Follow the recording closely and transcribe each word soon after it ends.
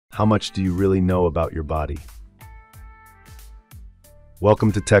How much do you really know about your body?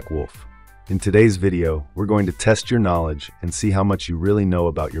 Welcome to Tech Wolf. In today's video, we're going to test your knowledge and see how much you really know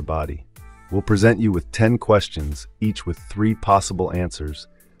about your body. We'll present you with 10 questions, each with 3 possible answers,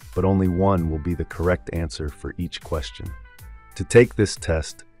 but only one will be the correct answer for each question. To take this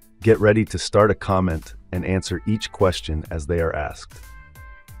test, get ready to start a comment and answer each question as they are asked.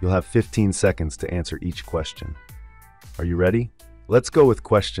 You'll have 15 seconds to answer each question. Are you ready? Let's go with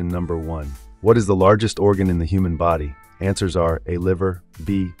question number 1. What is the largest organ in the human body? Answers are A. Liver,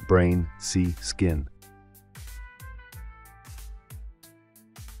 B. Brain, C. Skin.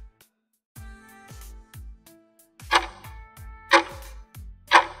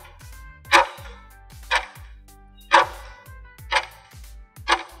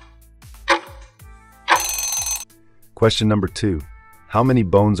 Question number 2. How many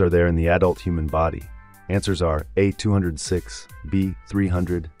bones are there in the adult human body? Answers are A. 206, B.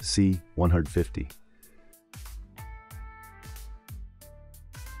 300, C. 150.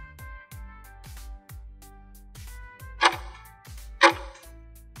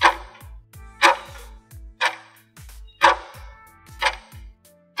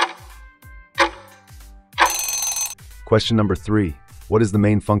 Question number 3. What is the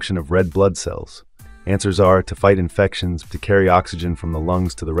main function of red blood cells? Answers are to fight infections, to carry oxygen from the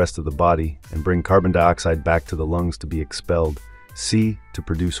lungs to the rest of the body, and bring carbon dioxide back to the lungs to be expelled. C. To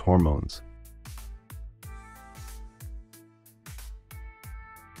produce hormones.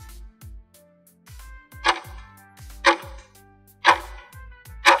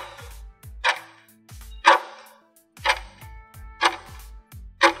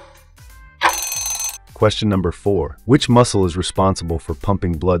 Question number 4. Which muscle is responsible for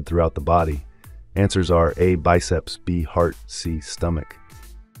pumping blood throughout the body? Answers are A. Biceps, B. Heart, C. Stomach.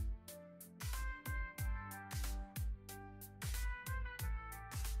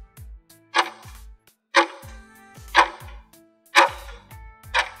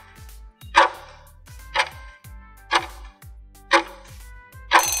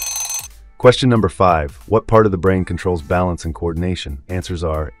 Question number 5. What part of the brain controls balance and coordination? Answers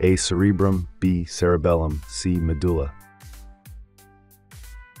are A. Cerebrum, B. Cerebellum, C. Medulla.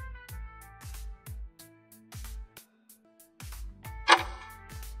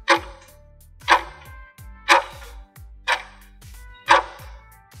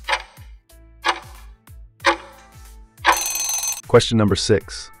 Question number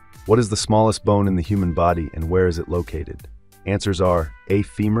 6. What is the smallest bone in the human body and where is it located? Answers are A.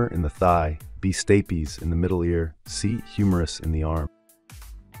 Femur in the thigh, B. Stapes in the middle ear, C. Humerus in the arm.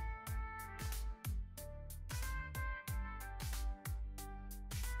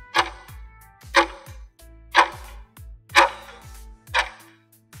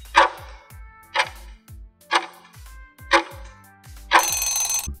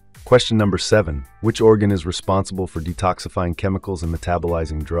 Question number 7. Which organ is responsible for detoxifying chemicals and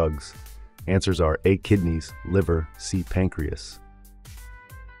metabolizing drugs? Answers are A. Kidneys, liver, C. Pancreas.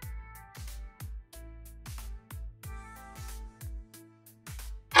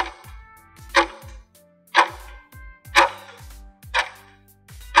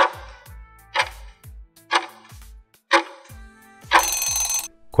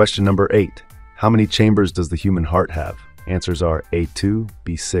 Question number 8. How many chambers does the human heart have? Answers are A2,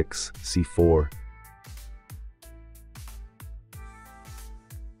 B6, C4.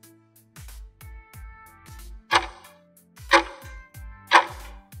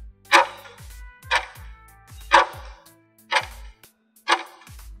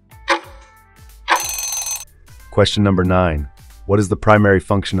 Question number 9. What is the primary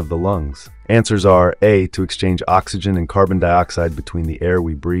function of the lungs? Answers are A. To exchange oxygen and carbon dioxide between the air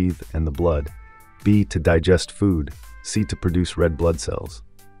we breathe and the blood, B. To digest food, C. To produce red blood cells.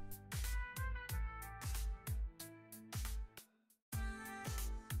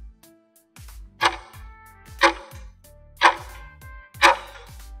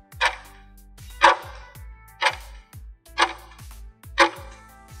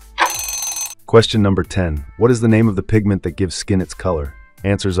 Question number 10. What is the name of the pigment that gives skin its color?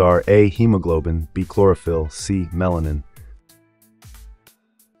 Answers are A. Hemoglobin, B. Chlorophyll, C. Melanin.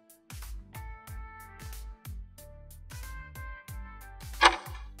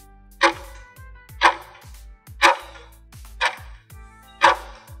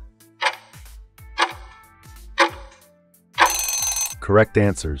 Correct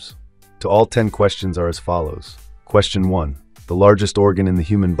answers to all 10 questions are as follows. Question 1. The largest organ in the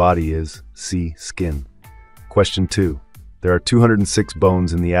human body is C. Skin. Question 2. There are 206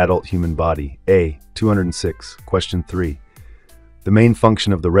 bones in the adult human body. A. 206. Question 3. The main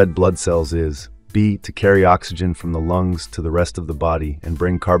function of the red blood cells is B, to carry oxygen from the lungs to the rest of the body and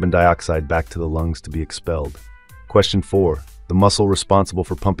bring carbon dioxide back to the lungs to be expelled. Question 4. The muscle responsible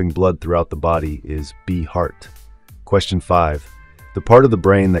for pumping blood throughout the body is B, heart. Question 5. The part of the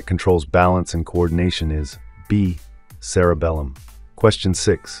brain that controls balance and coordination is B, cerebellum. Question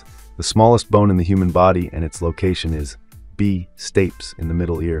 6. The smallest bone in the human body and its location is B, stapes in the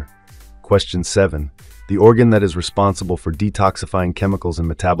middle ear. Question 7. The organ that is responsible for detoxifying chemicals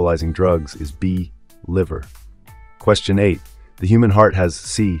and metabolizing drugs is B, liver. Question 8. The human heart has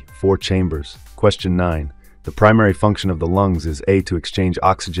C, 4 chambers. Question 9. The primary function of the lungs is A, to exchange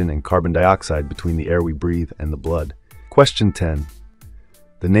oxygen and carbon dioxide between the air we breathe and the blood. Question 10.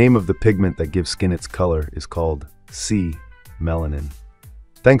 The name of the pigment that gives skin its color is called C, melanin.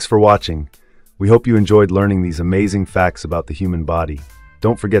 Thanks for watching. We hope you enjoyed learning these amazing facts about the human body.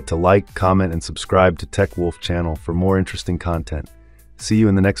 Don't forget to like, comment, and subscribe to TechWolf channel for more interesting content. See you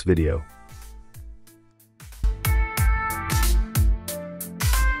in the next video.